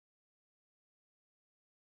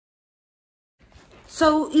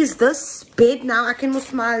So is this bed now? I can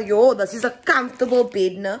smile. Yo, this is a comfortable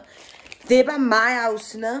bed now. There by my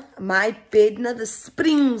house now. My bed now. The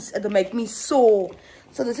springs it'll make me sore.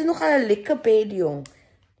 So this is nog a lekker bed, yo.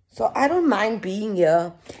 So I don't mind being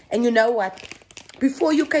here. And you know what?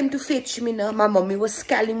 Before you came to fetch me now, my mommy was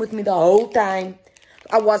scowling with me the whole time.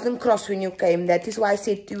 I wasn't cross when you came. That is why I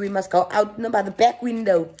said to you, we must go out now by the back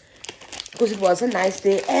window. Because it was a nice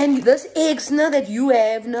day. And this eggs now that you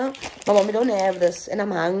have now, my mommy don't have this. And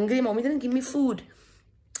I'm hungry. Mommy didn't give me food.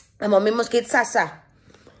 My mommy must get sasa.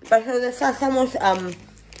 But so the sasa must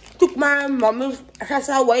took my mommy's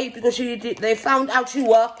sasa away because they found out she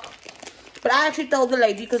worked. But I actually told the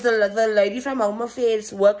lady because the lady from Home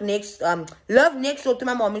Affairs live next door to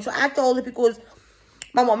my mommy. So I told her because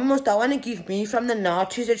my mommy must don't want to give me from the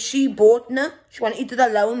nachos that she bought now. She want to eat it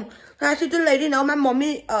alone. So I said to the lady, no, my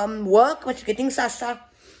mommy work, but she's getting sasa.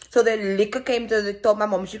 So the liquor came to the top. My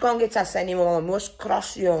mom, she can't get sasa anymore. My mom was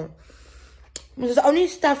cross, young. This is the only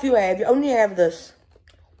stuff you have. You only have this.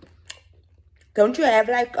 Don't you have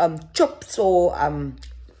like chips or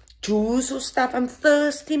juice or stuff? I'm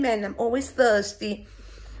thirsty, man. I'm always thirsty.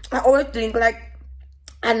 I always drink like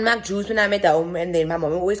unmarked juice when I'm at home, and then my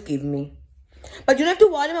mom always give me. But you don't have to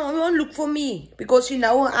worry, my mom won't look for me because she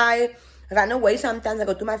know I run away sometimes. I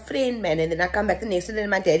go to my friend, man, and then I come back the next day and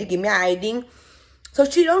my daddy give me a hiding. So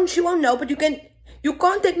she won't know, but you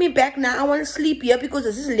can't take me back now. I want to sleep here because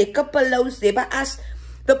this is lekker pillows there by us.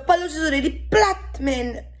 The pillows is already flat,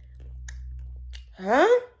 man. Huh?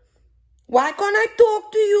 Why can't I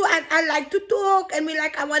talk to you? I like to talk and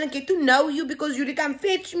I want to get to know you because you come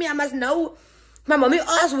fetch me. I must know. My mommy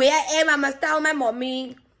asks where I am. I must tell my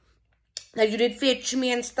mommy that you did fetch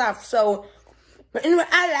me and stuff. So, but anyway,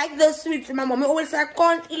 I like the sweets. My mommy always says I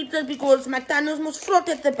can't eat it because my tunnels must fruit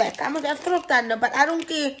at the back. I must have fruit tunnel, but I don't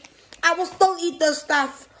care. I will still eat the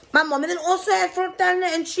stuff. My mommy then also had fruit tunnel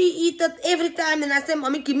and she eat it every time. And I said,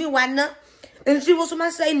 Mommy, give me one. And she also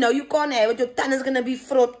must say, no, you can't have it. Your tunnel is going to be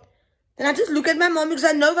fruit. And I just look at my mommy because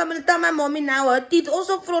I know if I'm going to tell my mommy now, her teeth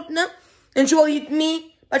also fruit now. And she will eat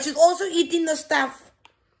me. But she's also eating the stuff.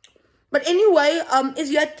 But anyway,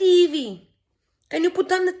 is your TV? Can you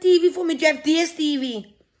put on the TV for me? Do you have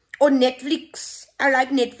DSTV? Or Netflix? I like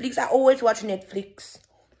Netflix. I always watch Netflix.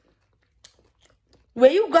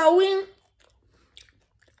 Where you going?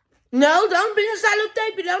 No, don't bring a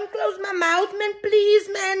sellotape. You don't close my mouth, man. Please,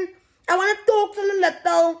 man. I want to talk to the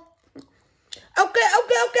little. Okay. I'm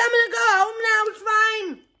going to go home now. It's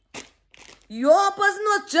fine. Your person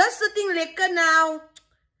was just sitting lekker now.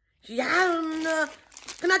 Yeah,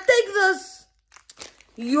 can I take this?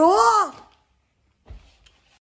 Yo.